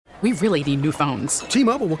We really need new phones.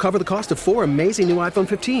 T-Mobile will cover the cost of 4 amazing new iPhone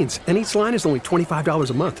 15s, and each line is only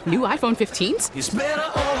 $25 a month. New iPhone 15s? It's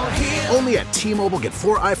better over here. Only at T-Mobile, get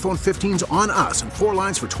 4 iPhone 15s on us and 4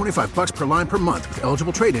 lines for $25 per line per month with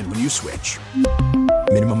eligible trade-in when you switch.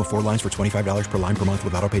 Minimum of 4 lines for $25 per line per month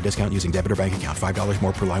with autopay discount using debit or bank account. $5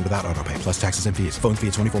 more per line without autopay, plus taxes and fees. Phone fee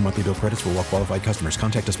at 24 monthly bill credits for well-qualified customers.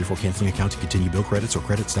 Contact us before canceling account to continue bill credits or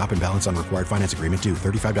credit stop and balance on required finance agreement due.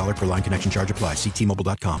 $35 per line connection charge applies. See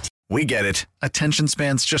T-Mobile.com. We get it. Attention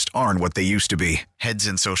spans just aren't what they used to be. Heads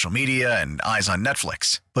in social media and eyes on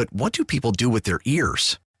Netflix. But what do people do with their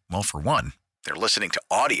ears? Well, for one, they're listening to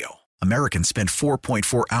audio. Americans spend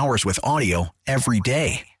 4.4 hours with audio every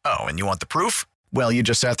day. Oh, and you want the proof? Well, you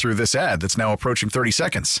just sat through this ad that's now approaching 30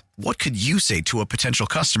 seconds. What could you say to a potential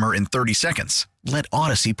customer in 30 seconds? Let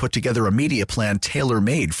Odyssey put together a media plan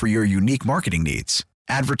tailor-made for your unique marketing needs.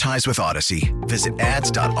 Advertise with Odyssey. Visit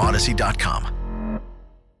ads.odyssey.com.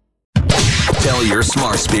 Tell your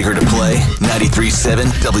smart speaker to play 93.7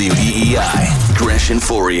 WEEI. Gresh and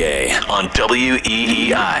Fourier on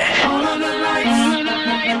WEEI. All of the lights.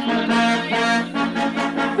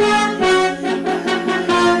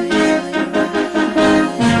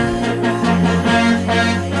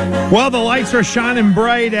 Well, the lights are shining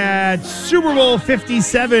bright at Super Bowl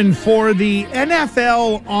 57 for the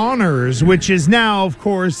NFL Honors, which is now, of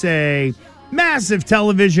course, a massive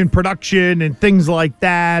television production and things like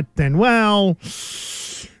that. And, well,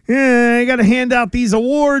 yeah, you got to hand out these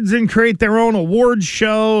awards and create their own awards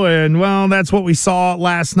show. And, well, that's what we saw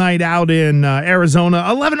last night out in Arizona.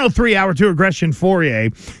 11:03 Hour 2 Gresh and Fourier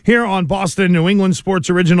here on Boston, New England Sports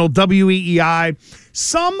Original WEEI.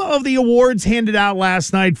 Some of the awards handed out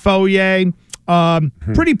last night, Fourier,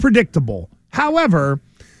 pretty predictable. However,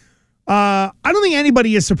 I don't think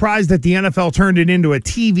anybody is surprised that the NFL turned it into a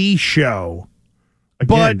TV show.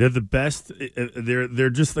 Again, but they're the best. They're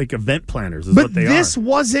just like event planners is what they are. But this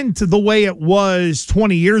wasn't the way it was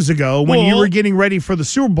 20 years ago when you were getting ready for the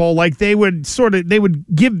Super Bowl. Like they would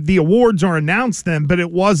give the awards or announce them, but it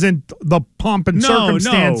wasn't the pomp and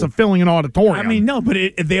circumstance of filling an auditorium. I mean, no, but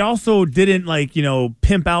they also didn't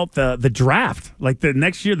pimp out the draft. Like the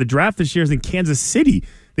next year, the draft this year is in Kansas City.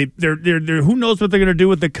 They're who knows what they're going to do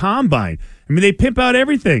with the combine. I mean, they pimp out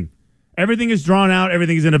everything. Everything is drawn out.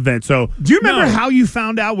 Everything is an event. So, do you remember how you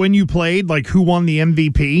found out when you played, like who won the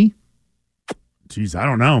MVP? Jeez, I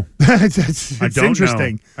don't know. it's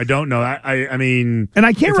interesting. I don't know. I mean, and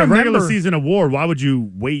I can't remember. It's a regular season award. Why would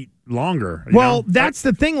you wait longer? Well, that's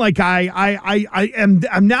the thing. Like I'm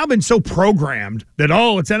now been so programmed that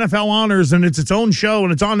it's NFL Honors and it's its own show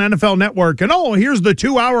and it's on NFL Network and here's the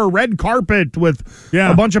 2-hour red carpet with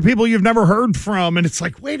a bunch of people you've never heard from and it's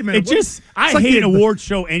like, wait a minute. I hate an award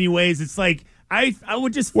show anyways. It's like I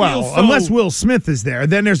would just feel unless Will Smith is there,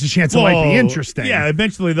 then there's a chance it might be interesting. Yeah,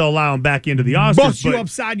 eventually they'll allow him back into the Oscars. Bust you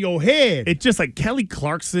upside your head. It's just like Kelly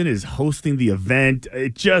Clarkson is hosting the event.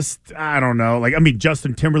 It just, I don't know. Like, I mean,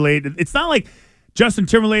 Justin Timberlake. It's not like Justin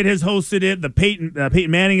Timberlake has hosted it. The Peyton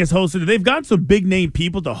Manning has hosted it. They've got some big name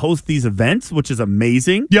people to host these events, which is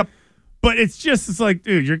amazing. Yep. But it's like,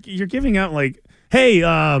 dude, you're giving out like, hey,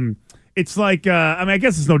 it's like, I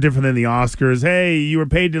guess it's no different than the Oscars. Hey, you were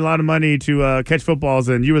paid a lot of money to catch footballs,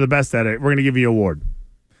 and you were the best at it. We're going to give you an award.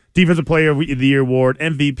 Defensive Player of the Year award,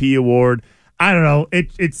 MVP award. I don't know.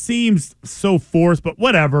 It seems so forced, but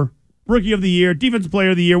whatever. Rookie of the Year, Defensive Player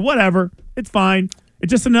of the Year, whatever. It's fine.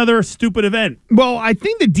 It's just another stupid event. Well, I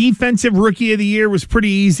think the Defensive Rookie of the Year was pretty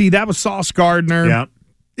easy. That was Sauce Gardner. Yeah.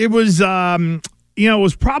 It was, it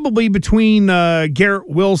was probably between Garrett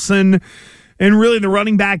Wilson and really the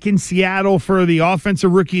running back in Seattle for the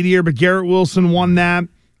Offensive Rookie of the Year, but Garrett Wilson won that.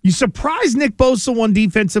 You surprised Nick Bosa won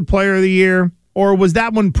Defensive Player of the Year, or was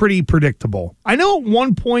that one pretty predictable? I know at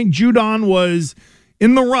one point Judon was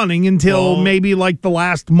in the running until maybe like the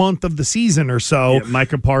last month of the season or so. Yeah,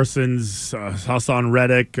 Micah Parsons, Hassan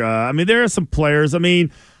Reddick. There are some players.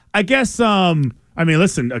 I guess,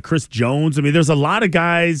 listen, Chris Jones. There's a lot of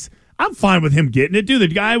guys. I'm fine with him getting it. Dude, the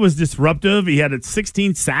guy was disruptive. He had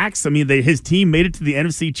 16 sacks. His team made it to the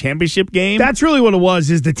NFC Championship game. That's really what it was,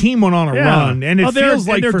 is the team went on a run. And it feels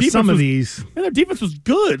like for some of these. And their defense was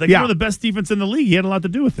good. One of the best defense in the league. He had a lot to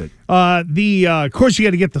do with it. Of course, you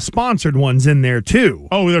got to get the sponsored ones in there, too.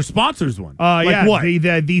 Oh, their sponsors one. What?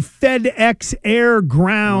 The FedEx Air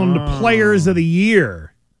Ground Players of the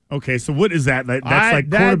Year. Okay, so what is that? That's that,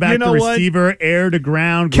 quarterback you know to what? receiver, air to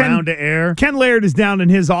ground, ground to air. Ken Laird is down in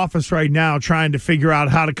his office right now trying to figure out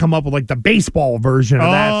how to come up with like the baseball version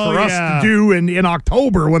of that for us to do in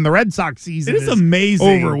October when the Red Sox season is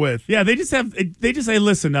amazing. over with. Yeah, they just say,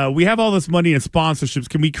 listen, we have all this money in sponsorships.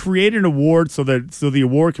 Can we create an award so the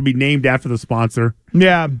award can be named after the sponsor?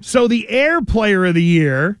 Yeah. So the air player of the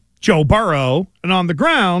year, Joe Burrow, and on the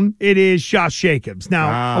ground, it is Josh Jacobs.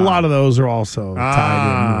 Now, a lot of those are also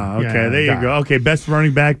tied in. Okay, there you go. Okay, best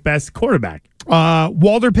running back, best quarterback.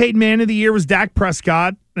 Walter Payton Man of the Year was Dak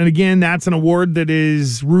Prescott. And again, that's an award that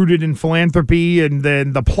is rooted in philanthropy, and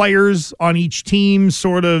then the players on each team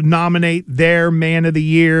sort of nominate their Man of the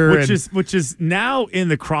Year. Which is now in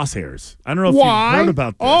the crosshairs. I don't know if Why? you've heard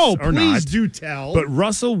about this or not. Please do tell. But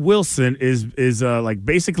Russell Wilson is like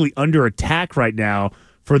basically under attack right now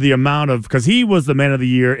for the amount of, because he was the Man of the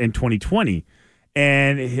Year in 2020,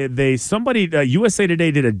 and USA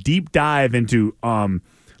Today did a deep dive into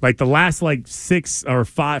like the last like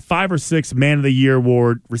five or six Man of the Year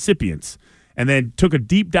award recipients, and then took a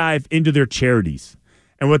deep dive into their charities.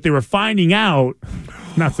 And what they were finding out,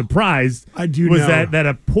 not surprised, was that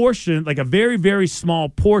a portion, like a very, very small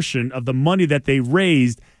portion of the money that they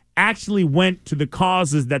raised actually went to the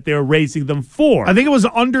causes that they were raising them for. I think it was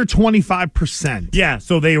under 25%. Yeah,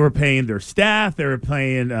 so they were paying their staff, they were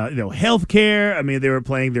paying health care. I mean, they were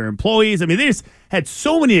paying their employees. I mean, they just had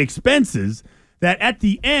so many expenses that at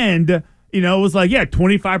the end, it was like,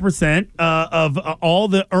 25% of all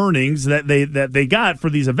the earnings that they got for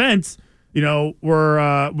these events,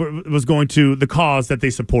 was going to the cause that they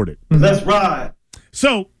supported. Let's ride.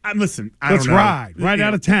 So listen, let's ride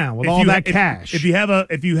out of town with all that cash. If you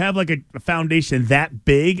have like a foundation that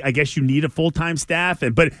big, I guess you need a full-time staff.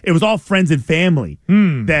 But it was all friends and family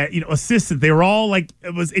that assistants. They were all like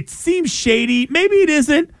it seems shady. Maybe it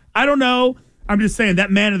isn't. I don't know. I'm just saying that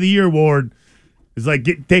Man of the Year award is like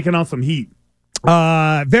taking on some heat.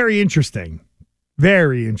 Very interesting.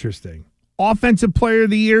 Very interesting. Offensive Player of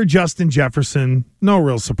the Year, Justin Jefferson. No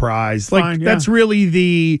real surprise. That's really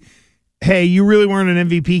the. Hey, you really weren't an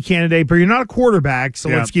MVP candidate, but you're not a quarterback, so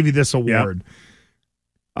let's give you this award.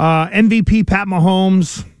 MVP, Pat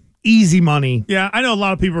Mahomes, easy money. Yeah, I know a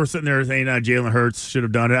lot of people are sitting there saying Jalen Hurts should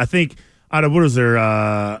have done it. I think out of, what is there,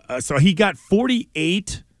 so he got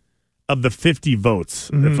 48 of the 50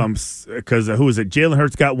 votes, because who was it? Jalen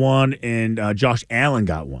Hurts got one, and Josh Allen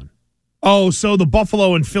got one. Oh, so the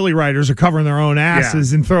Buffalo and Philly writers are covering their own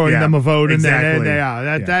asses and throwing them a vote. Exactly.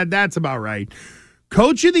 And that's about right.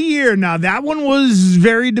 Coach of the Year. Now, that one was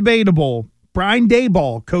very debatable. Brian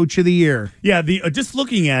Daboll, Coach of the Year. Yeah, just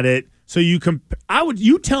looking at it, so you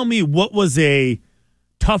tell me what was a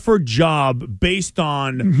tougher job based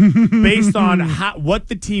on what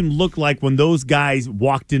the team looked like when those guys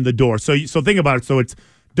walked in the door. So think about it. So it's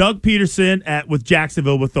Doug Peterson with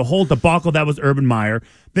Jacksonville with the whole debacle that was Urban Meyer.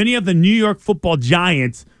 Then you have the New York Football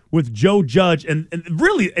Giants with Joe Judge, and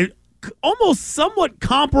really almost somewhat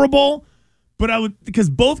comparable. But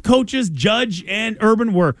because both coaches, Judge and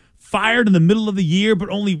Urban, were fired in the middle of the year, but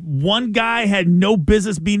only one guy had no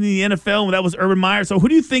business being in the NFL, and that was Urban Meyer. So who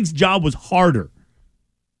do you think's job was harder?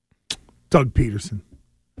 Doug Peterson.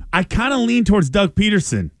 I kind of lean towards Doug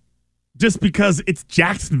Peterson just because it's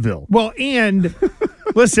Jacksonville. Well, and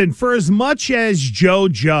listen, for as much as Joe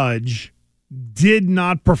Judge did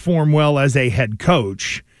not perform well as a head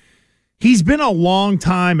coach, he's been a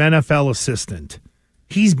long-time NFL assistant.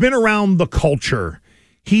 He's been around the culture.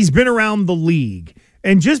 He's been around the league.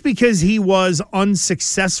 And just because he was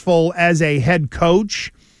unsuccessful as a head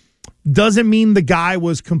coach doesn't mean the guy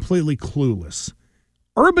was completely clueless.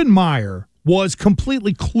 Urban Meyer was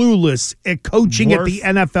completely clueless at coaching at the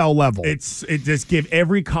NFL level. It just give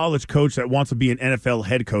every college coach that wants to be an NFL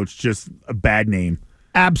head coach just a bad name.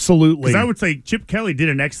 Absolutely. Because I would say Chip Kelly did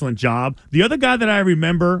an excellent job. The other guy that I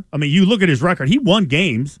remember, I mean, you look at his record, he won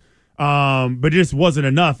games. But it just wasn't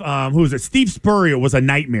enough. Who was it? Steve Spurrier was a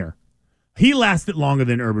nightmare. He lasted longer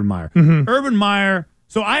than Urban Meyer. Urban Meyer,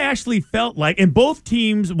 so I actually felt like, and both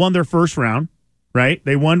teams won their first round, right?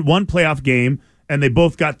 They won one playoff game, and they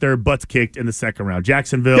both got their butts kicked in the second round.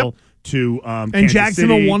 Jacksonville to and Kansas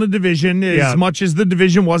Jacksonville City. won a division as much as the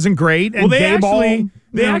division wasn't great. And they actually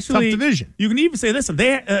tough division. You can even say this,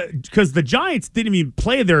 because the Giants didn't even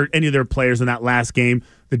play any of their players in that last game.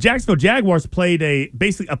 The Jacksonville Jaguars played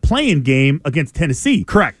basically a play-in game against Tennessee.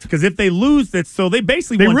 Correct. Because if they lose, they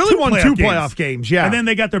really won two playoff games. Yeah, and then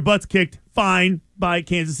they got their butts kicked fine by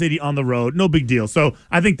Kansas City on the road. No big deal. So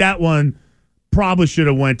I think that one probably should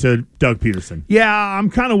have went to Doug Peterson. Yeah, I'm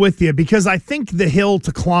kind of with you because I think the hill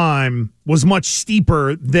to climb was much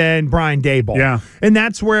steeper than Brian Daboll. Yeah, and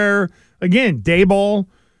that's where again Daboll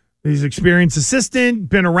He's an experienced assistant,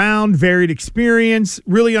 been around, varied experience,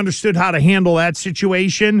 really understood how to handle that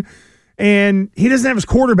situation. And he doesn't have his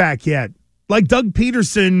quarterback yet. Like Doug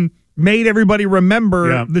Peterson made everybody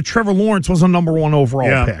remember that Trevor Lawrence was a number 1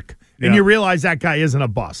 overall pick. And you realize that guy isn't a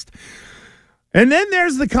bust. And then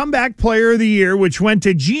there's the comeback player of the year, which went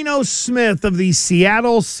to Geno Smith of the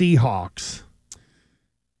Seattle Seahawks.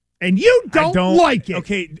 And you don't like it.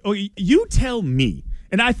 Okay, you tell me.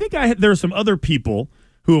 And I think there are some other people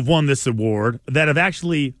who have won this award that have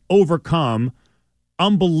actually overcome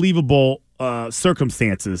unbelievable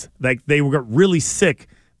circumstances. Like they got really sick.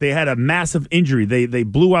 They had a massive injury. They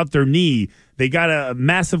blew out their knee. They got a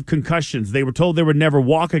massive concussions. They were told they would never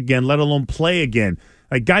walk again, let alone play again.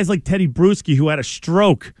 Like guys like Teddy Bruschi, who had a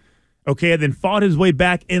stroke, okay, and then fought his way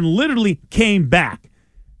back and literally came back.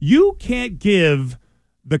 You can't give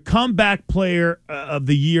the comeback player of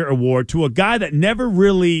the year award to a guy that never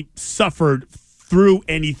really suffered through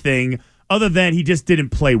anything other than he just didn't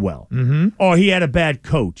play well, or he had a bad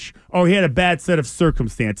coach, or he had a bad set of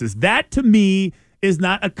circumstances. That to me is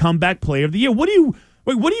not a comeback player of the year. What are you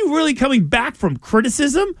really coming back from?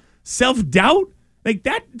 Criticism, self-doubt? Like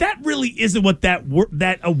that really isn't what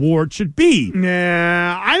that award should be.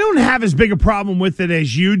 Nah, I don't have as big a problem with it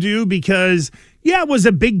as you do because it was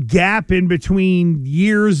a big gap in between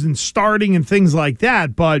years and starting and things like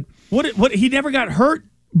that. But what he never got hurt.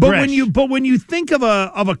 But when you think of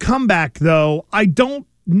a comeback, though, I don't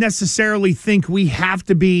necessarily think we have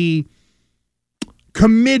to be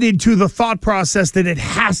committed to the thought process that it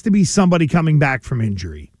has to be somebody coming back from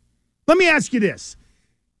injury. Let me ask you this.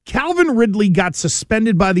 Calvin Ridley got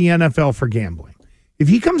suspended by the NFL for gambling. If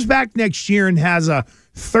he comes back next year and has a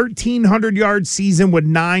 1,300-yard season with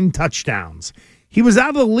 9 touchdowns, he was out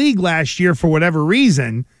of the league last year for whatever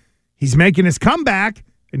reason. He's making his comeback,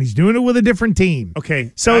 and he's doing it with a different team.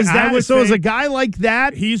 Okay. So as a guy like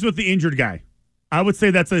that? He's with the injured guy. I would say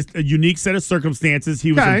that's a unique set of circumstances.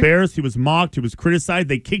 He was embarrassed. He was mocked. He was criticized.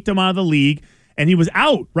 They kicked him out of the league, and he was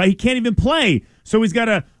out, right? He can't even play. So he's got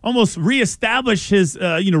to almost reestablish his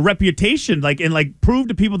reputation, and prove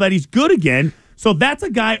to people that he's good again. So that's a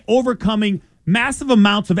guy overcoming massive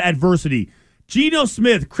amounts of adversity. Geno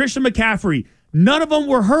Smith, Christian McCaffrey, none of them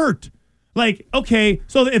were hurt. Like, okay,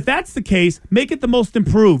 so if that's the case, make it the most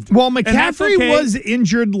improved. Well, McCaffrey was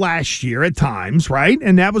injured last year at times, right?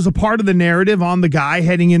 And that was a part of the narrative on the guy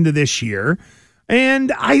heading into this year.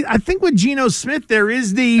 And I think with Geno Smith, there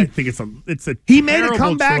is I think it's a he made a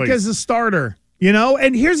comeback choice as a starter,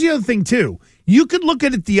 And here's the other thing, too. You could look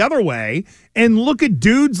at it the other way and look at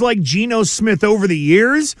dudes like Geno Smith over the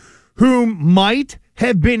years who might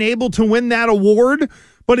have been able to win that award.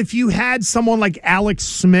 But if you had someone like Alex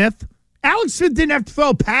Smith didn't have to throw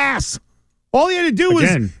a pass. All he had to do was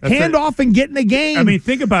hand off and get in the game. I mean,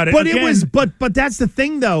 think about it. But but that's the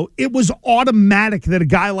thing, though. It was automatic that a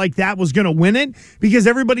guy like that was going to win it because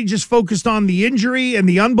everybody just focused on the injury and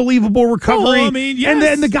the unbelievable recovery. Oh, I mean, yes. And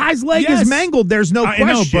then the guy's leg is mangled. There's no question.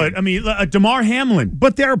 I know, but I mean, Damar Hamlin.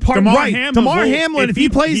 But they're Damar Hamlin, if he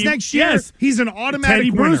plays next year, he's an automatic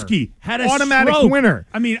Teddy winner. Bruschi had a automatic stroke. winner.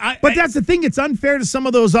 I mean, but that's the thing. It's unfair to some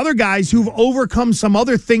of those other guys who've overcome some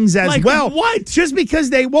other things as well. What? Just because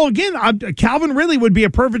Calvin Ridley would be a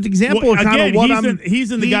perfect example of kind of what he's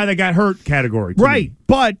in the guy that got hurt category. Right.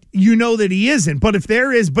 But you know that he isn't. But if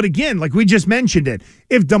there is, but again, like we just mentioned it,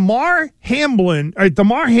 if Damar Hamlin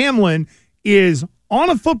is on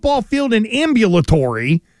a football field and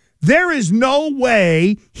ambulatory, there is no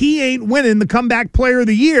way he ain't winning the comeback player of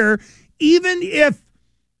the year, even if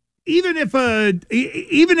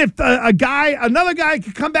another guy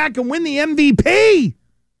could come back and win the MVP.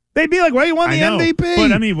 They'd be like, well, you won the MVP.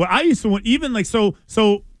 But I mean, I used to win, even like, so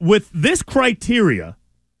with this criteria,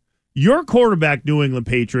 your quarterback, New England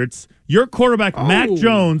Patriots, your quarterback, Mac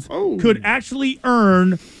Jones, could actually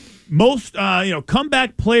earn most,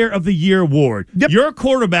 comeback player of the year award. Yep. Your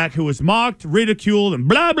quarterback, who was mocked, ridiculed, and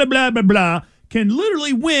blah, blah, blah, blah, blah, can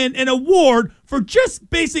literally win an award for just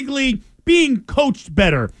basically being coached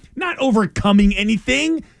better, not overcoming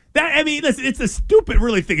anything. Listen, it's a stupid,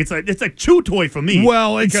 really thing. It's a chew toy for me.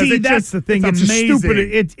 Well, that's the thing. It's amazing. A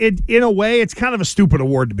stupid. It in a way, it's kind of a stupid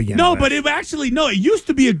award to begin with. No, but it used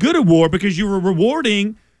to be a good award because you were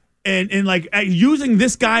rewarding and like using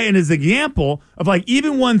this guy and his example of like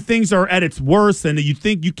even when things are at its worst and you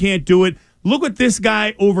think you can't do it, look what this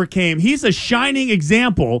guy overcame. He's a shining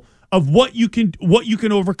example of what you can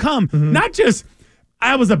overcome. Mm-hmm. Not just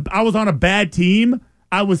I was on a bad team.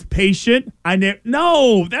 I was patient.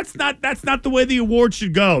 No, that's not the way the award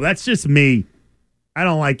should go. That's just me. I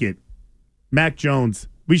don't like it. Mac Jones.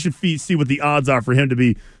 We should see what the odds are for him to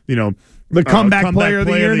be, the comeback player of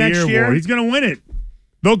the year next year. Award. He's going to win it.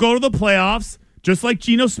 They'll go to the playoffs, just like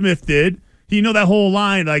Geno Smith did. You know that whole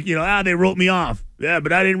line, like, they wrote me off. Yeah,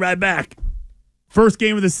 but I didn't write back. First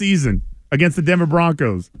game of the season against the Denver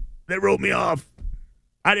Broncos. They wrote me off.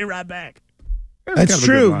 I didn't write back. That's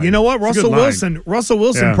true. You know what? Russell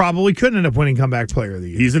Wilson probably couldn't end up winning comeback player of the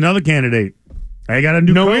year. He's another candidate. I got a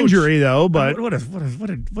new coach. Injury though, but what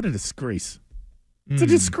a disgrace. It's a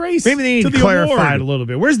disgrace. Maybe they need to clarify it a little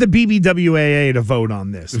bit. Where's the BBWAA to vote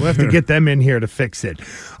on this? We'll have to get them in here to fix it.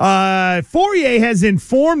 Fourier has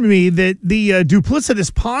informed me that the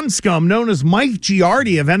duplicitous pond scum known as Mike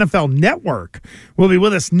Giardi of NFL Network will be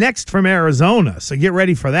with us next from Arizona. So get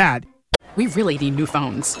ready for that. We really need new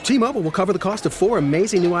phones. T-Mobile will cover the cost of 4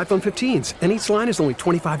 amazing new iPhone 15s, and each line is only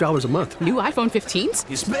 $25 a month. New iPhone 15s?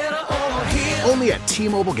 It's better over here. Only at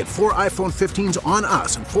T-Mobile, get 4 iPhone 15s on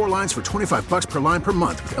us and 4 lines for $25 per line per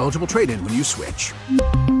month with eligible trade-in when you switch.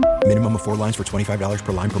 Minimum of 4 lines for $25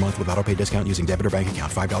 per line per month with autopay discount using debit or bank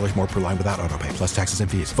account. $5 more per line without autopay, plus taxes and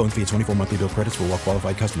fees. Phone fee at 24 monthly bill credits for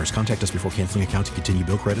well-qualified customers. Contact us before canceling account to continue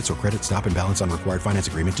bill credits or credit stop and balance on required finance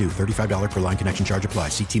agreement due. $35 per line connection charge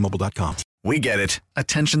applies. See T-Mobile.com. We get it.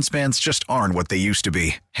 Attention spans just aren't what they used to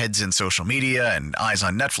be. Heads in social media and eyes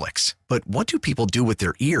on Netflix. But what do people do with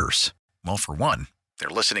their ears? Well, for one, they're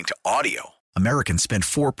listening to audio. Americans spend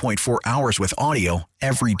 4.4 hours with audio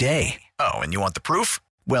every day. Oh, and you want the proof?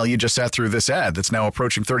 Well, you just sat through this ad that's now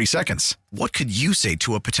approaching 30 seconds. What could you say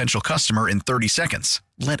to a potential customer in 30 seconds?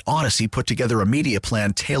 Let Odyssey put together a media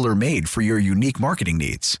plan tailor-made for your unique marketing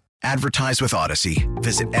needs. Advertise with Odyssey.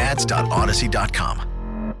 Visit ads.odyssey.com.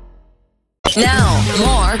 Now,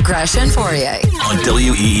 more Gresh and Fourier on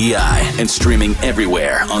WEEI and streaming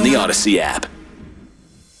everywhere on the Odyssey app.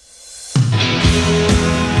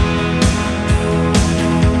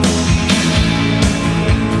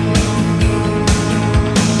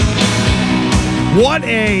 What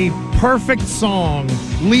a perfect song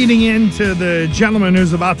leading into the gentleman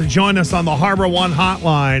who's about to join us on the Harbor One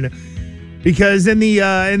hotline. Because in the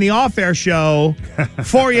off-air show,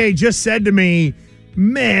 Fourier just said to me,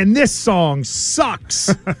 "Man, this song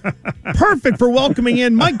sucks." Perfect for welcoming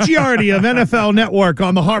in Mike Giardi of NFL Network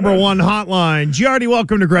on the Harbor One hotline. Giardi,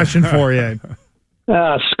 welcome to Gresh and Fourier.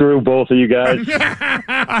 Screw both of you guys.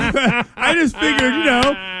 I just figured,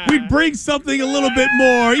 we'd bring something a little bit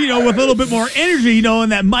more, with a little bit more energy,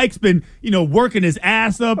 and that Mike's been, working his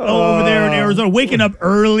ass up over there in Arizona, waking up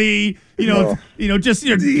early, just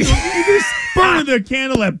burning the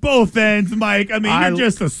candle at both ends, Mike. I mean, you're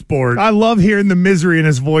just a sport. I love hearing the misery in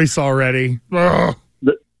his voice already. Yeah,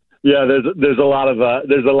 there's a lot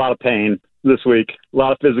of pain this week. A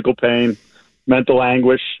lot of physical pain, mental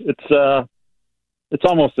anguish. It's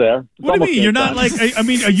almost there. What do you mean? You're not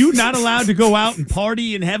are you not allowed to go out and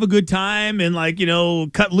party and have a good time and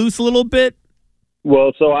cut loose a little bit?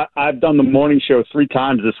 Well, so I've done the morning show 3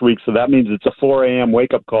 times this week, so that means it's a 4 a.m.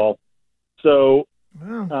 wake-up call. So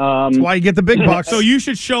that's why you get the big bucks. So you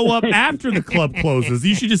should show up after the club closes.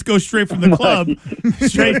 You should just go straight from the club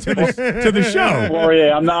straight to the show.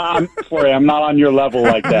 Fourier, I'm not on your level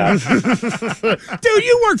like that. Dude,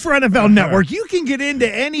 you work for NFL Network. You can get into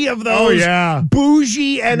any of those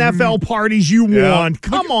bougie NFL parties you want.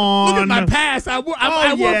 Come on. Look at my past. I work for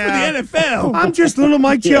the NFL. I'm just little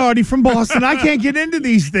Mike Giardi from Boston. I can't get into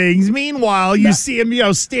these things. Meanwhile, you see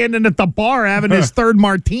him, standing at the bar having his third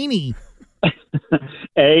martini.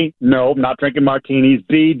 A, no, I'm not drinking martinis.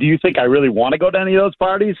 B, do you think I really want to go to any of those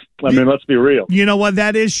parties? I mean, let's be real. You know what?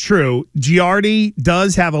 That is true. Giardi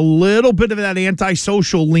does have a little bit of that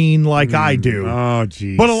antisocial lean like I do. Oh,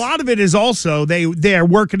 geez. But a lot of it is also they're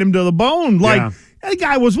working him to the bone. The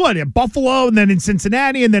guy was at Buffalo, and then in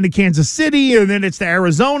Cincinnati, and then in Kansas City, and then it's to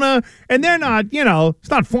Arizona. And they're not, it's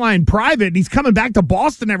not flying private. And he's coming back to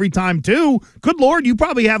Boston every time, too. Good Lord, you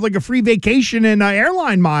probably have a free vacation and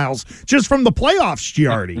airline miles just from the playoffs,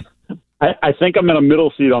 Giardi. I think I'm in a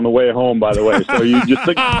middle seat on the way home, by the way. So you just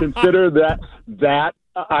consider that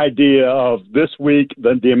idea of this week,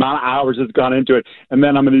 the amount of hours that's gone into it, and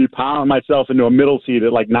then I'm going to be pounding myself into a middle seat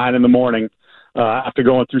at 9 in the morning. After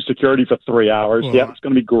going through security for 3 hours. Well, it's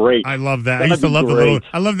going to be great. I love that. I used to love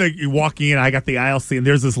I love that you're walking in, I got the aisle seat, and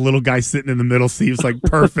there's this little guy sitting in the middle seat. It's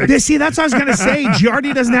perfect. See, that's what I was going to say.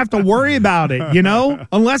 Giardi doesn't have to worry about it,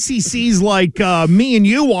 unless he sees me and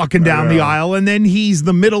you walking down the aisle, and then he's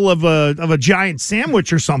the middle of a giant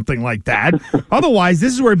sandwich or something like that. Otherwise,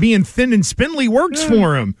 this is where being thin and spindly works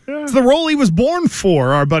for him. It's the role he was born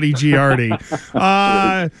for, our buddy Giardi.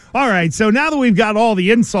 All right, so now that we've got all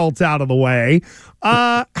the insults out of the way,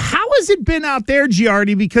 how has it been out there,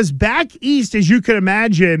 Giardi? Because back east, as you can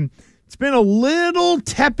imagine, it's been a little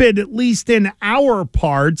tepid, at least in our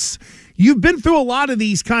parts. You've been through a lot of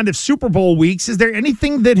these kind of Super Bowl weeks. Is there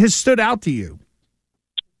anything that has stood out to you?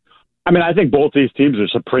 I mean, I think both these teams are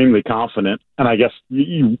supremely confident, and I guess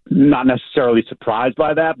you not necessarily surprised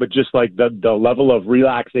by that, but just like the level of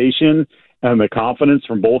relaxation and the confidence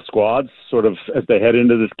from both squads sort of as they head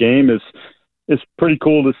into this game is pretty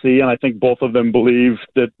cool to see. And I think both of them believe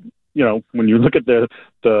that, you know, when you look at the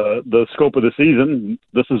scope of the season,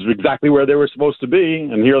 this is exactly where they were supposed to be,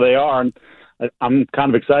 and here they are. And I'm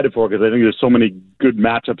kind of excited for it because I think there's so many good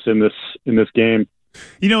matchups in this game.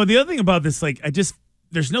 You know, the other thing about this, like,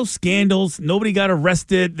 there's no scandals. Nobody got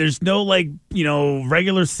arrested. There's no, like, you know,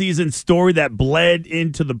 regular season story that bled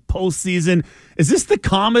into the postseason. Is this the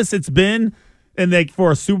calmest it's been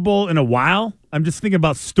for a Super Bowl in a while? I'm just thinking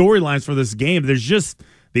about storylines for this game.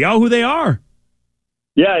 They are who they are.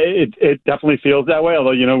 Yeah, it definitely feels that way.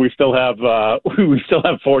 Although, you know, we still have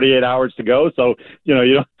 48 hours to go. So, you know,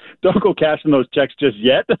 you don't go cashing those checks just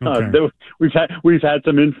yet. Okay. We've had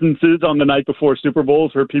some instances on the night before Super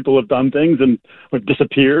Bowls where people have done things and have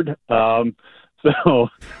disappeared. So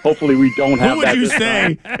hopefully we don't have. Who would that you this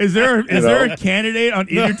say? time. Is there a candidate on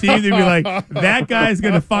either team that'd be like, that guy's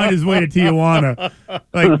going to find his way to Tijuana?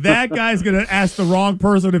 Like, that guy's going to ask the wrong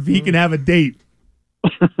person if he can have a date.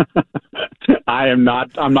 I'm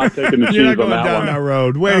not taking the You're not cheese going on that down one. that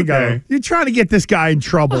road. Way to go. You're trying to get this guy in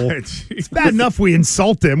trouble. It's bad enough we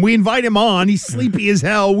insult him. We invite him on. He's sleepy as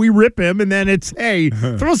hell. We rip him, and then it's, hey,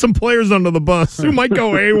 throw some players under the bus who might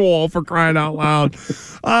go AWOL, for crying out loud.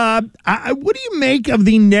 What do you make of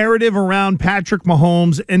the narrative around Patrick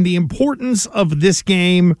Mahomes and the importance of this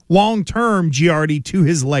game long-term, Giardi, to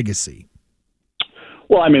his legacy?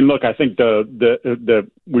 Well, I mean, look, I think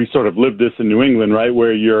we sort of live this in New England, right,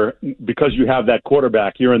 where because you have that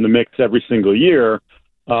quarterback, you're in the mix every single year.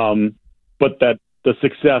 But that the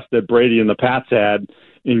success that Brady and the Pats had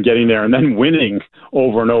in getting there and then winning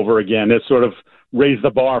over and over again has sort of raised the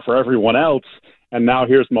bar for everyone else. And now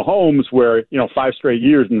here's Mahomes, where, you know, 5 straight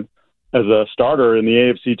years as a starter in the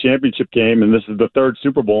AFC Championship game, and this is the 3rd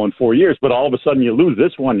Super Bowl in 4 years. But all of a sudden, you lose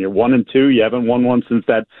this one. You're 1-2. You haven't won one since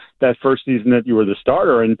that first season that you were the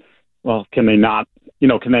starter. And well, can they not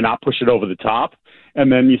push it over the top?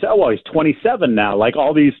 And then you say, oh, well, he's 27 now. Like,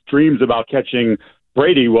 all these dreams about catching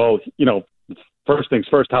Brady. Well, you know, first things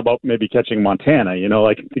first. How about maybe catching Montana? You know,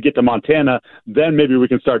 like, to get to Montana, then maybe we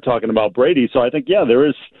can start talking about Brady. So I think, yeah, there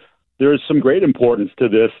is some great importance to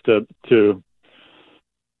this to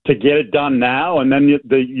get it done now, and then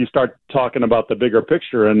you start talking about the bigger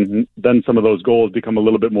picture, and then some of those goals become a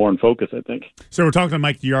little bit more in focus, I think. So we're talking to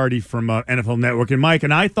Mike Giardi from NFL Network. And, Mike,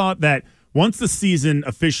 and I thought that once the season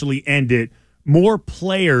officially ended, more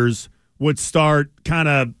players would start kind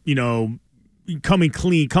of, you know, come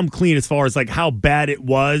clean as far as, like, how bad it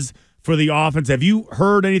was for the offense. Have you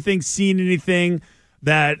heard anything, seen anything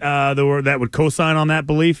that that would co-sign on that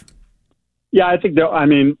belief? Yeah, I think I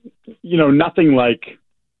mean, you know, nothing like –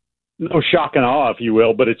 no shock and awe, if you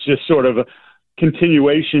will, but it's just sort of a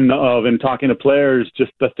continuation of, in talking to players,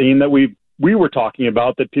 just the theme that we were talking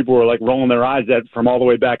about, that people were, like, rolling their eyes at from all the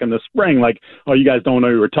way back in the spring. Like, oh, you guys don't know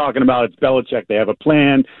what you were talking about. It's Belichick. They have a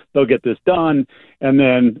plan. They'll get this done. And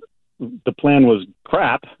then the plan was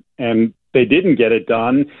crap, and they didn't get it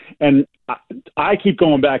done. And I keep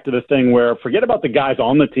going back to the thing where, forget about the guys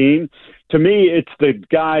on the team. To me, it's the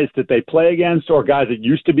guys that they play against or guys that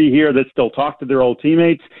used to be here that still talk to their old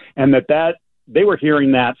teammates, and that they were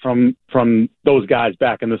hearing that from those guys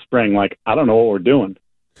back in the spring. Like, I don't know what we're doing.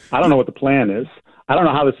 I don't know what the plan is. I don't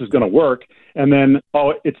know how this is going to work. And then,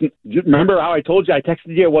 remember how I told you, I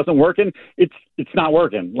texted you it wasn't working? It's not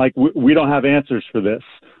working. Like, we don't have answers for this.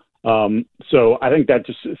 So I think that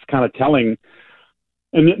just is kind of telling.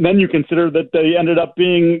 And then you consider that they ended up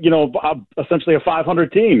being, you know, essentially a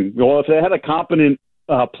 500 team. Well, if they had a competent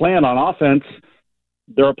plan on offense,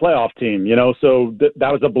 they're a playoff team, you know. So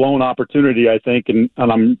that was a blown opportunity, I think, and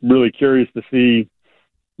I'm really curious to see.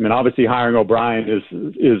 I mean, obviously hiring O'Brien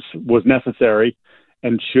was necessary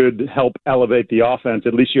and should help elevate the offense.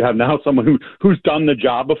 At least you have now someone who's done the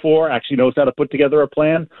job before, actually knows how to put together a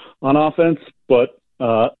plan on offense. But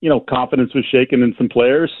you know, confidence was shaken in some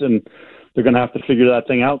players, and they're going to have to figure that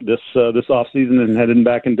thing out this offseason and heading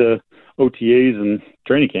back into OTAs and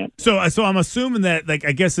training camp. So I'm assuming that, like,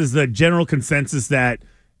 I guess is the general consensus that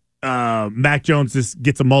Mac Jones just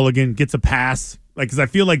gets a mulligan, gets a pass. Like, because I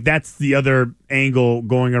feel like that's the other angle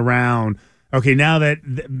going around. Okay, now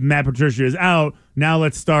that Matt Patricia is out, now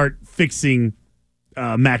let's start fixing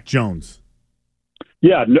Mac Jones.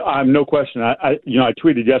 Yeah, no question. I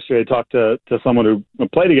tweeted yesterday, I talked to someone who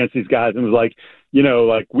played against these guys and was like, you know,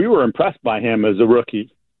 like, we were impressed by him as a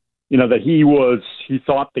rookie. You know, that he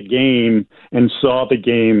thought the game and saw the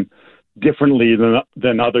game differently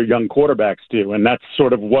than other young quarterbacks do. And that's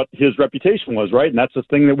sort of what his reputation was, right? And that's the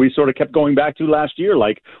thing that we sort of kept going back to last year,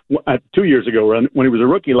 like 2 years ago when he was a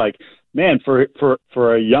rookie. Like, man,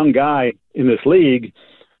 for a young guy in this league,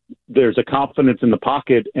 there's a confidence in the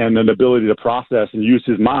pocket and an ability to process and use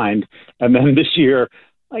his mind. And then this year,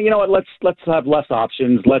 you know what, let's have less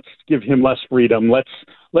options. Let's give him less freedom. Let's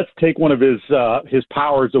take one of his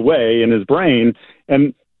powers away in his brain,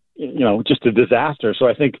 and just a disaster. So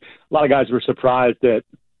I think a lot of guys were surprised that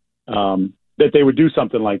they would do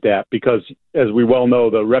something like that, because as we well know,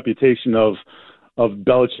 the reputation of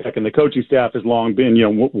Belichick and the coaching staff has long been,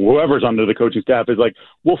 whoever's under the coaching staff is like,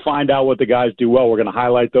 we'll find out what the guys do well. We're going to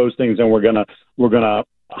highlight those things, and we're going to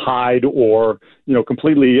hide or,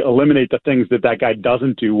 completely eliminate the things that guy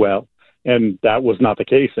doesn't do well. And that was not the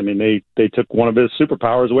case. I mean, they took one of his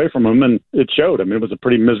superpowers away from him, and it showed. I mean, it was a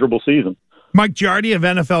pretty miserable season. Mike Giardi of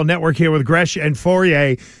NFL Network here with Gresh and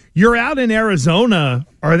Fourier. You're out in Arizona.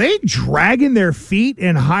 Are they dragging their feet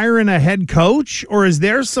and hiring a head coach, or is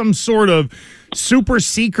there some sort of super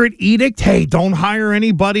secret edict? Hey, don't hire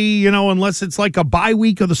anybody, unless it's like a bye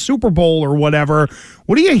week of the Super Bowl or whatever.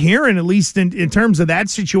 What are you hearing, at least in terms of that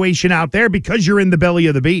situation out there, because you're in the belly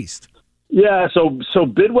of the beast? Yeah, so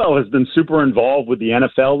Bidwell has been super involved with the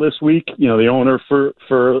NFL this week. The owner for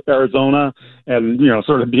Arizona, and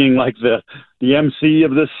sort of being like the MC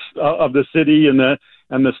of the city and the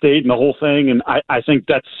state and the whole thing. And I think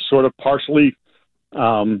that's sort of partially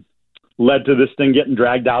led to this thing getting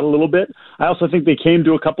dragged out a little bit. I also think they came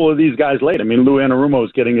to a couple of these guys late. I mean, Lou Anarumo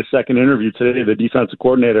is getting a second interview today, the defensive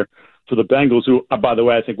coordinator for the Bengals, who, by the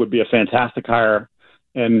way, I think would be a fantastic hire.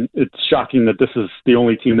 And it's shocking that this is the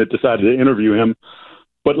only team that decided to interview him.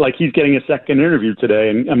 But, he's getting a second interview today,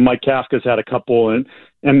 and Mike Kafka's had a couple, and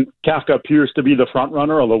Kafka appears to be the front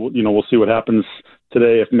runner, although, we'll see what happens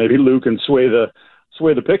today if maybe Lou can sway the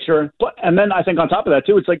picture. But, and then I think on top of that,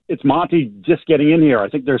 too, it's Monty just getting in here. I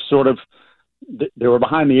think they're sort of – they were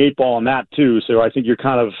behind the eight ball on that, too. So I think you're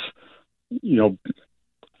kind of,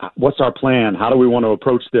 what's our plan? How do we want to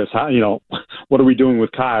approach this? How, what are we doing with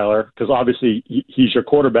Kyler? Because obviously he's your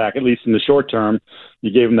quarterback, at least in the short term. You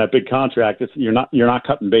gave him that big contract. You're not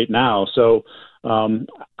cutting bait now. So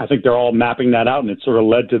I think they're all mapping that out, and it sort of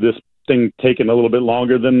led to this thing taking a little bit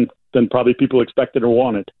longer than probably people expected or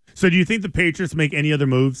wanted. So do you think the Patriots make any other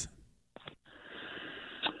moves?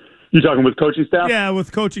 You talking with coaching staff? Yeah,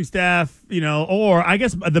 with coaching staff, or I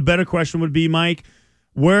guess the better question would be, Mike,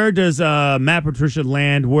 where does Matt Patricia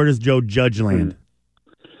land? Where does Joe Judge land?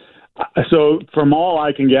 So, from all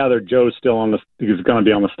I can gather, Joe's still he's going to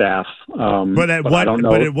be on the staff. But at what?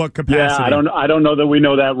 But at what capacity? Yeah, I don't know that we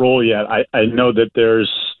know that role yet. I know that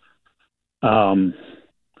there's a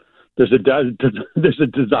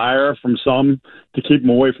desire from some to keep him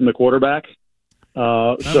away from the quarterback.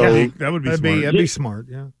 That would be smart. That'd be smart.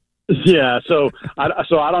 Yeah. Yeah, so I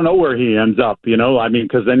don't know where he ends up, I mean,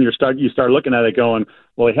 because then you start looking at it going,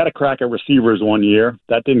 well, he had a crack at receivers one year.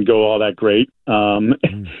 That didn't go all that great, in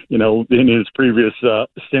his previous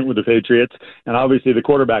stint with the Patriots. And obviously the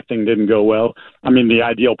quarterback thing didn't go well. I mean, the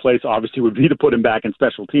ideal place obviously would be to put him back in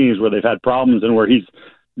special teams where they've had problems and where he's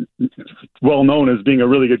well known as being a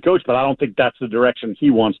really good coach, but I don't think that's the direction he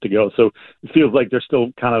wants to go. So it feels like they're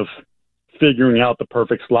still kind of figuring out the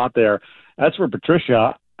perfect slot there. As for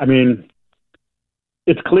Patricia, I mean,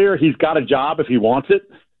 it's clear he's got a job if he wants it.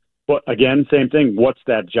 But again, same thing. What's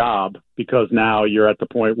that job? Because now you're at the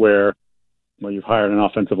point where, you've hired an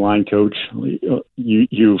offensive line coach.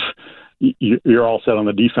 You're all set on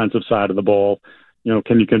the defensive side of the ball.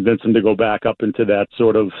 Can you convince him to go back up into that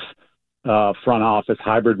sort of front office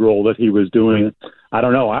hybrid role that he was doing? I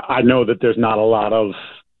don't know. I know that there's not a lot of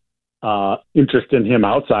interest in him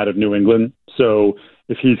outside of New England. So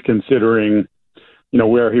if he's considering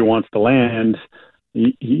where he wants to land,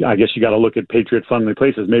 I guess you got to look at Patriot-friendly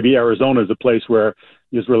places. Maybe Arizona is a place where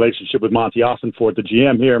his relationship with Monty Ossenfort, the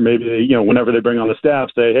GM here, maybe they, whenever they bring on the staff,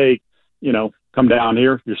 say, hey, come down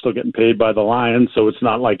here. You're still getting paid by the Lions, so it's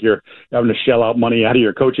not like you're having to shell out money out of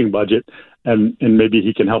your coaching budget, and maybe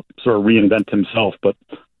he can help sort of reinvent himself. But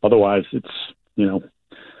otherwise, it's,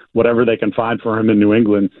 whatever they can find for him in New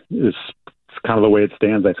England is kind of the way it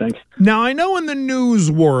stands, I think. Now, I know in the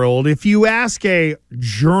news world, if you ask a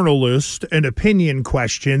journalist an opinion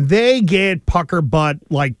question, they get pucker butt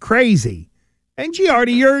like crazy. And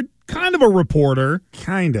Giardi, you're kind of a reporter.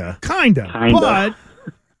 Kinda. But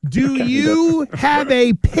do you have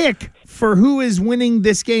a pick for who is winning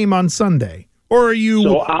this game on Sunday? Or are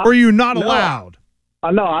you not allowed?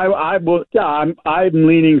 No, I will. Yeah, I'm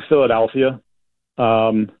leaning Philadelphia.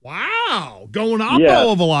 Wow. Going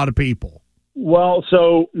oppo of a lot of people. Well,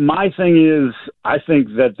 so my thing is, I think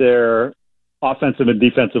that their offensive and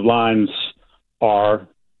defensive lines are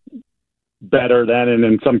better than, and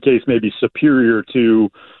in some case maybe superior to,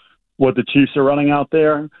 what the Chiefs are running out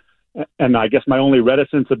there. And I guess my only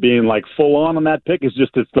reticence of being like full on that pick is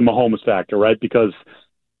just it's the Mahomes factor, right? Because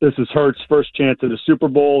this is Hurts' first chance at the Super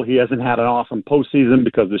Bowl. He hasn't had an awesome postseason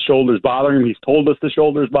because the shoulder's bothering him. He's told us the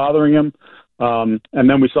shoulder's bothering him. And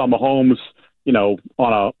then we saw Mahomes,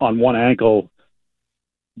 on one ankle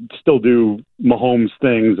still do Mahomes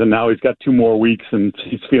things, and now he's got 2 more weeks and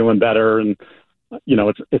he's feeling better. And,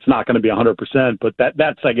 it's not going to be 100%, but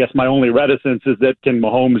that's, I guess, my only reticence is that can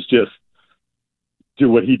Mahomes just do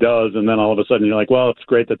what he does, and then all of a sudden you're like, well, it's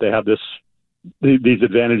great that they have these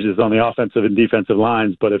advantages on the offensive and defensive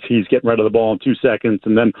lines, but if he's getting rid of the ball in 2 seconds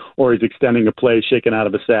or he's extending a play, shaking out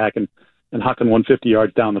of a sack and hucking 150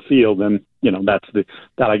 yards down the field, then that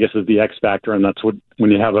I guess is the X factor, and that's what when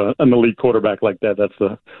you have an elite quarterback like that,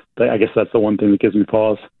 I guess that's the one thing that gives me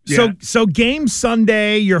pause. Yeah. So game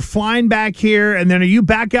Sunday, you're flying back here, and then are you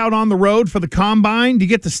back out on the road for the combine? Do you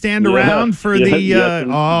get to stand around for the? Yeah,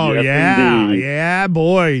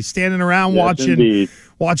 boy, standing around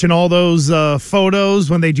watching all those photos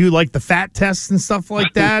when they do like the fat tests and stuff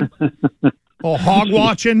like that. Oh, hog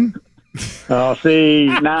watching. Oh, see,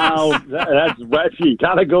 now that's you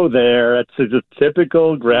got to go there. It's a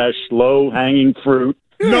typical Gresh, low-hanging fruit.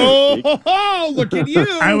 No, look at you.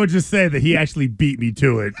 I would just say that he actually beat me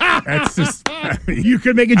to it. That's just, you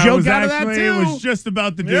could make a joke out of that, too. I was just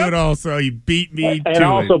about to do it also. He beat me to it. And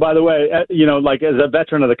also, by the way, like as a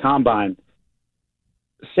veteran of the Combine,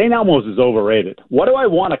 St. Elmo's is overrated. What do I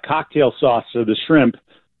want a cocktail sauce or the shrimp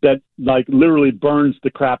that like literally burns the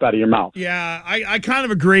crap out of your mouth? Yeah, I kind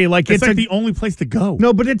of agree. Like it's like the only place to go.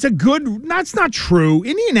 No, but it's a good. That's not true.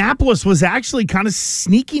 Indianapolis was actually kind of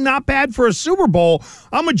sneaky, not bad for a Super Bowl.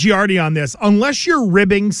 I'm a Giardi on this. Unless you're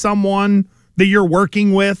ribbing someone that you're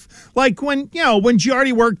working with, like when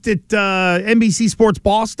Giardi worked at NBC Sports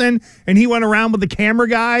Boston and he went around with the camera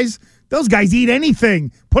guys. Those guys eat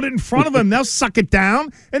anything, put it in front of them, they'll suck it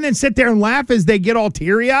down, and then sit there and laugh as they get all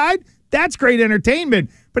teary-eyed. That's great entertainment.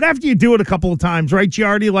 But after you do it a couple of times, right,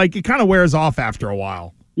 Giardi, like it kind of wears off after a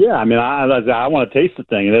while. Yeah, I mean, I want to taste the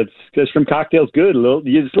thing, and it's shrimp cocktail's good.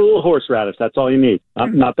 Just a little horseradish. That's all you need.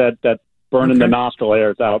 Not that burning the nostril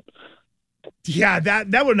airs out. Yeah,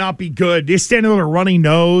 that would not be good. You stand there with a runny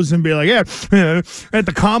nose and be like, yeah, at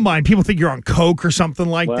the Combine, people think you're on coke or something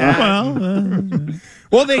like that.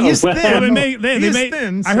 Well, he's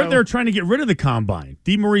thin. I heard they were trying to get rid of the Combine.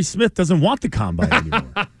 DeMaurice Smith doesn't want the Combine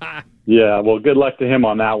anymore. Yeah, well, good luck to him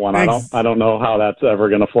on that one. I don't know how that's ever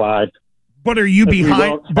going to fly. But are you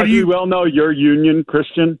behind? You well know your union,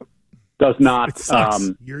 Christian, does not. It sucks.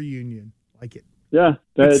 Your union, like it. Yeah,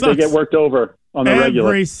 they get worked over on the regular.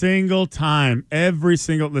 Every single time.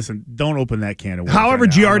 Listen, don't open that can of worms. However,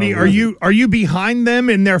 Giardi, are you behind them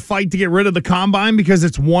in their fight to get rid of the Combine because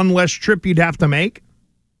it's one less trip you'd have to make?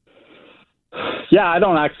 Yeah, I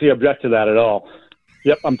don't actually object to that at all.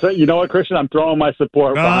 Yep, you know what, Christian? I'm throwing my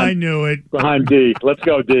support I knew it. Behind D. Let's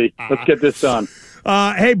go, D. Let's get this done.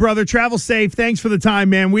 Hey, brother, travel safe. Thanks for the time,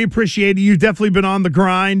 man. We appreciate it. You've definitely been on the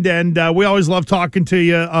grind, and we always love talking to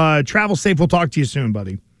you. Travel safe. We'll talk to you soon,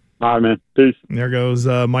 buddy. All right, man. Peace. There goes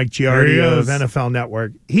Mike Giardi of NFL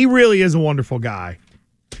Network. He really is a wonderful guy,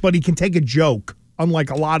 but he can take a joke. Unlike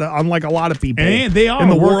a lot of people, and they are in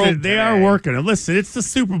the working, world. They are working. And listen, it's the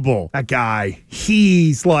Super Bowl. That guy,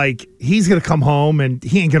 he's gonna come home and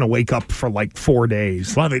he ain't gonna wake up for like 4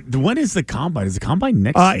 days. Wow, when is the Combine? Is the Combine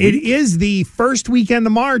next week? It is the first weekend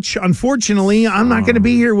of March. Unfortunately, I'm not gonna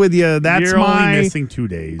be here with you. You're only missing 2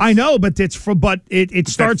 days. I know, but it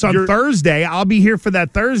starts on Thursday. I'll be here for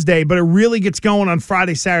that Thursday, but it really gets going on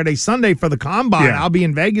Friday, Saturday, Sunday for the Combine. Yeah. I'll be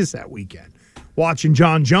in Vegas that weekend. Watching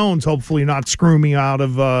John Jones, hopefully not screw me out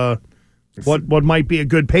of what might be a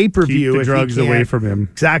good pay-per-view. Keep the drugs away from him.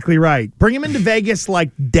 Exactly right. Bring him into Vegas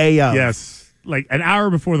like day of. Yes, like an hour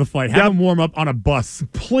before the flight. Have him warm up on a bus.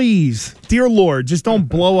 Please, dear Lord, just don't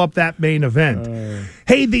blow up that main event.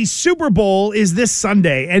 Hey, the Super Bowl is this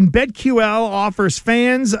Sunday, and BetQL offers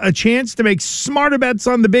fans a chance to make smarter bets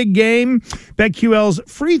on the big game. BetQL's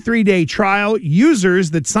free 3-day trial,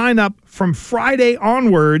 users that sign up from Friday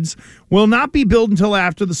onwards will not be billed until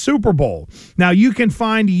after the Super Bowl. Now, you can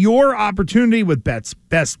find your opportunity with best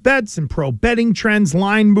bets and pro betting trends,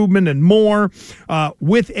 line movement, and more.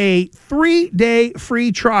 With a 3-day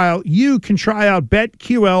free trial, you can try out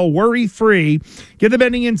BetQL worry-free. Get the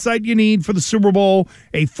betting insight you need for the Super Bowl.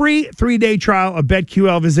 A free 3-day trial of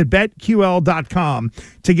BetQL. Visit BetQL.com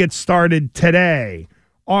to get started today.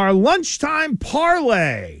 Our lunchtime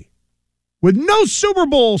parlay with no Super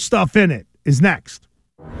Bowl stuff in it is next.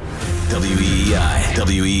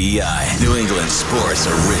 WEEI, New England Sports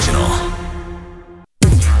Original.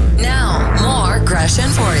 Now, more Gresh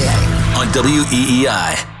and Fauria On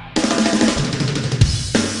WEEI.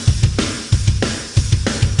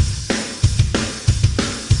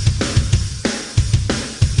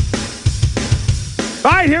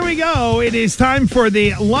 All right, here we go. It is time for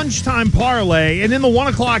the lunchtime parlay. And in the 1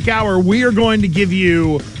 o'clock hour, we are going to give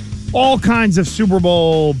you all kinds of Super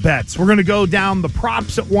Bowl bets. We're going to go down the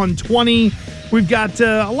props at 120. We've got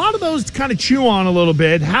a lot of those to kind of chew on a little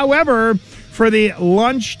bit. However, for the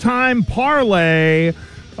lunchtime parlay,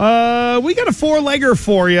 we got a four-legger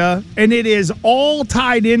for you, and it is all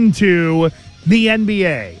tied into the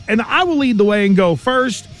NBA. And I will lead the way and go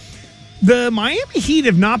first. The Miami Heat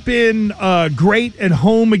have not been great at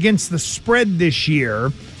home against the spread this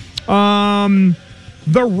year. The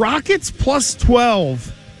Rockets plus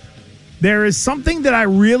 12. There is something that I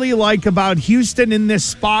really like about Houston in this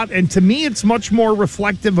spot, and to me it's much more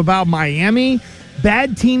reflective about Miami.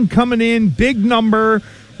 Bad team coming in, big number.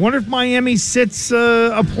 Wonder if Miami sits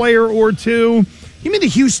a player or two. Give me the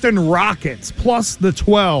Houston Rockets plus the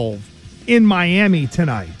 12 in Miami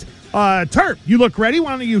tonight. Terp, you look ready?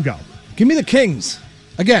 Why don't you go? Give me the Kings.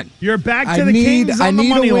 Again. You're back to the Kings on the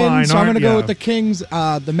money line. So I'm going to go with the Kings.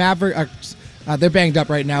 The Mavericks, they're banged up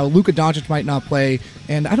right now. Luka Doncic might not play,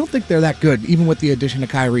 and I don't think they're that good, even with the addition of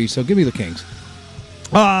Kyrie. So give me the Kings.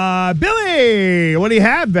 Billy, what do you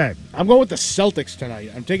have, Ben? I'm going with the Celtics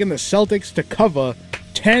tonight. I'm taking the Celtics to cover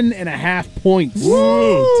 10.5 points.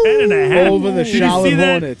 Woo, 10.5 over the Charlotte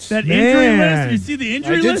Hornets. That injury list? You see the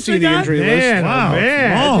injury list? I did see the injury list. Wow,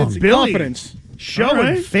 man. Billy. Confidence.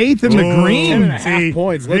 Showing faith in the green. 10.5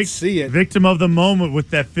 points. Let's see it. Victim of the moment with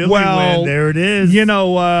that Philly win. There it is. You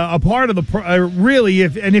know, a part of the really,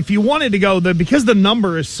 if you wanted to go, because the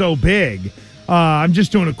number is so big, I'm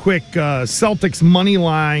just doing a quick Celtics money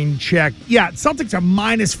line check. Yeah, Celtics are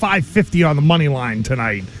minus 550 on the money line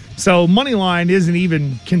tonight. So money line isn't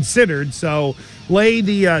even considered. So lay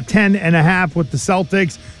the 10.5 with the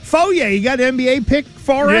Celtics. Fauria, you got an NBA pick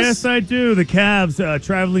for us? Yes, I do. The Cavs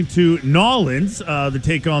traveling to Nolans to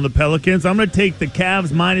take on the Pelicans. I'm going to take the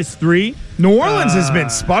Cavs minus 3. New Orleans has been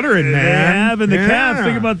sputtering, man. They have, and the Cavs,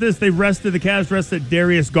 think about this. The Cavs rested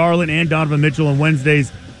Darius Garland and Donovan Mitchell on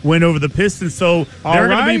Wednesday's win over the Pistons. So they're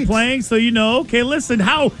going to be playing. So, okay, listen,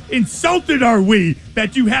 how insulted are we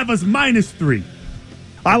that you have us minus 3?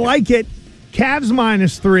 I like it. Cavs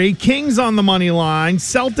minus 3. Kings on the money line.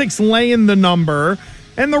 Celtics laying the number.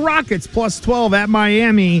 And the Rockets plus 12 at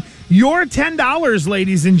Miami. Your $10,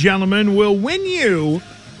 ladies and gentlemen, will win you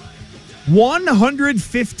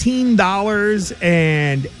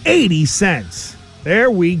 $115.80.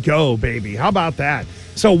 There we go, baby. How about that?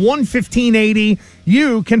 So $115.80.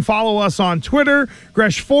 You can follow us on Twitter,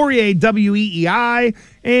 Gresh Fauria, WEEI,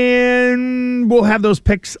 and we'll have those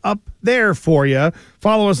picks up there for you.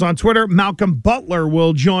 Follow us on Twitter. Malcolm Butler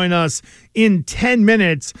will join us in 10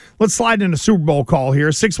 minutes. Let's slide in a Super Bowl call here.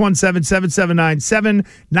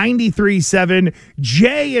 617-779-7937.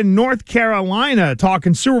 Jay in North Carolina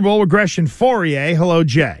talking Super Bowl with Gresh and Fauria. Hello,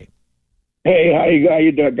 Jay. Hey, how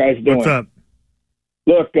you guys doing? What's up?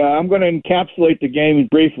 Look, I'm going to encapsulate the game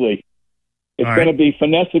briefly. It's going to be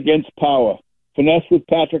finesse against power. Finesse with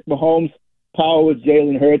Patrick Mahomes, power with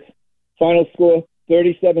Jalen Hurts. Final score,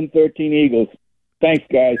 37-13 Eagles. Thanks,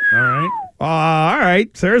 guys. All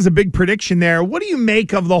right. So there's a big prediction there. What do you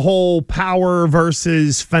make of the whole power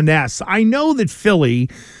versus finesse? I know that Philly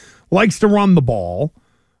likes to run the ball,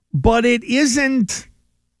 but it isn't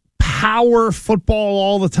power football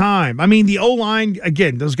all the time. I mean, the O-line,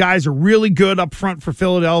 again, those guys are really good up front for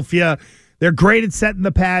Philadelphia. They're great at setting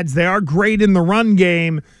the pads. They are great in the run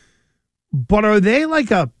game. But are they like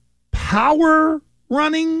a power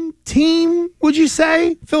running team, would you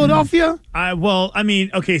say, Philadelphia?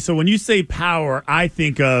 So when you say power, I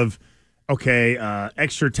think of,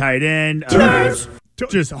 extra tight end. Just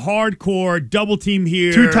hardcore, double team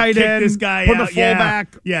here. 2 tight ends, this guy put out. the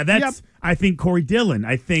fullback. Yeah, that's... Yep. I think Corey Dillon.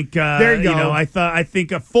 I think there you go. I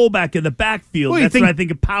think a fullback in the backfield. That's what I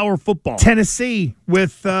think of power football. Tennessee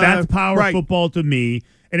with that's power football to me.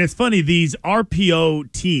 And it's funny, these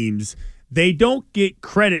RPO teams, they don't get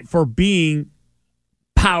credit for being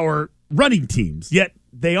power running teams, yet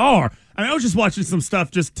they are. I was just watching some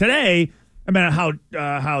stuff just today about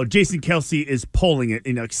how Jason Kelce is pulling it,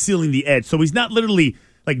 sealing the edge. So he's not literally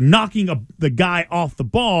like knocking the guy off the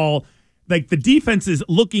ball. Like the defense is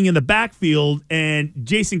looking in the backfield, and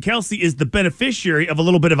Jason Kelce is the beneficiary of a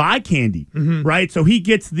little bit of eye candy, right? So he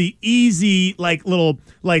gets the easy little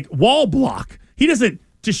wall block. He doesn't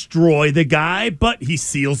destroy the guy, but he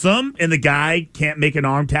seals them, and the guy can't make an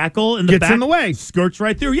arm tackle, and the Gets back in the way. skirts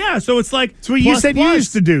right through. Yeah, so it's like That's what you said you plus.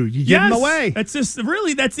 used to do. You get in the way. That's just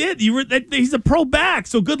really that's it. He's a pro back,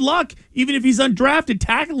 so good luck. Even if he's undrafted,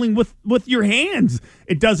 tackling with your hands,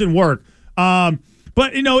 it doesn't work.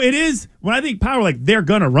 But it is when I think power, like they're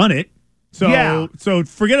gonna run it. So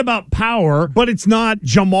forget about power. But it's not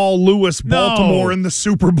Jamal Lewis, Baltimore in the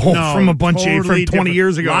Super Bowl from a bunch totally of from 20 different.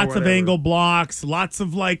 years ago. Lots of angle blocks, lots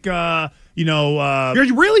of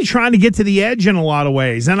You're really trying to get to the edge in a lot of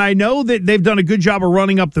ways. And I know that they've done a good job of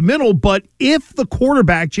running up the middle, but if the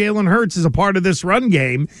quarterback, Jalen Hurts, is a part of this run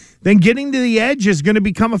game, then getting to the edge is going to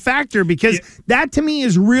become a factor because that, to me,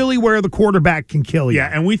 is really where the quarterback can kill you.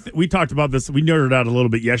 Yeah, and we talked about this. We nerded out a little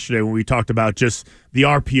bit yesterday when we talked about just the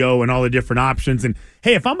RPO and all the different options. And,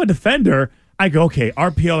 hey, if I'm a defender, I go, okay,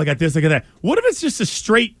 RPO, I got this, I got that. What if it's just a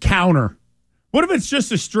straight counter? What if it's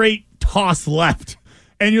just a straight toss left?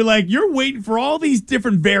 And you're waiting for all these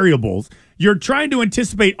different variables. You're trying to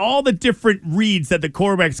anticipate all the different reads that the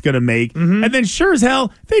quarterback's going to make. Mm-hmm. And then sure as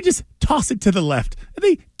hell, they just toss it to the left. And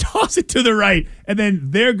they toss it to the right. And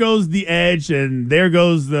then there goes the edge and there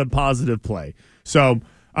goes the positive play. So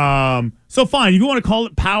fine. If you want to call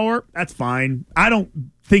it power, that's fine. I don't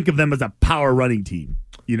think of them as a power running team.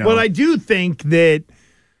 Well, I do think that,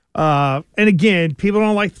 and again, people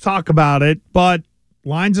don't like to talk about it, but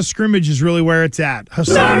lines of scrimmage is really where it's at.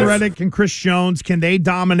 Hassan Reddick and Chris Jones, can they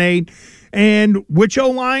dominate? And which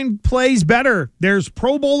O-line plays better? There's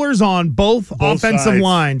Pro Bowlers on both offensive sides,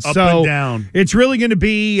 lines. up so and down. It's really going to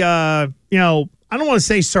be, I don't want to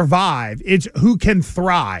say survive. It's who can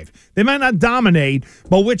thrive. They might not dominate,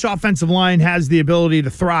 but which offensive line has the ability to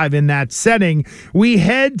thrive in that setting? We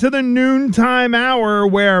head to the noontime hour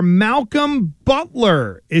where Malcolm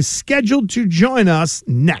Butler is scheduled to join us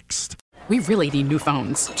next. We really need new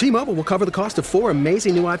phones. T-Mobile will cover the cost of 4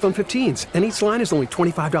 amazing new iPhone 15s, and each line is only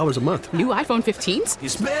 $25 a month. New iPhone 15s?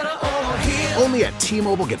 It's better over here. Only at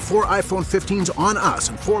T-Mobile, get 4 iPhone 15s on us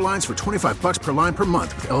and 4 lines for $25 per line per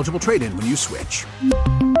month with eligible trade-in when you switch.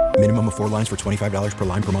 Minimum of 4 lines for $25 per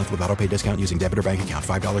line per month with auto-pay discount using debit or bank account.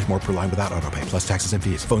 $5 more per line without auto-pay, plus taxes and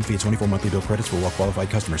fees. Phone fee at 24 monthly bill credits for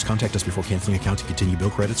well-qualified customers. Contact us before canceling account to continue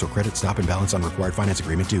bill credits or credit stop and balance on required finance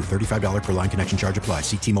agreement due. $35 per line connection charge applies.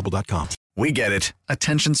 See T-Mobile.com. We get it.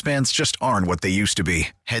 Attention spans just aren't what they used to be.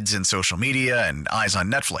 Heads in social media and eyes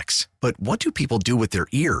on Netflix. But what do people do with their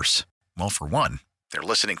ears? Well, for one, they're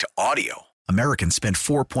listening to audio. Americans spend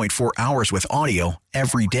 4.4 hours with audio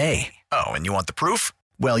every day. Oh, and you want the proof?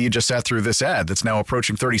 Well, you just sat through this ad that's now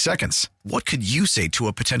approaching 30 seconds. What could you say to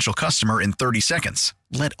a potential customer in 30 seconds?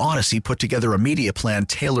 Let Odyssey put together a media plan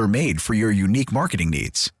tailor-made for your unique marketing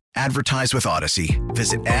needs. Advertise with Odyssey.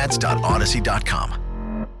 Visit ads.odyssey.com.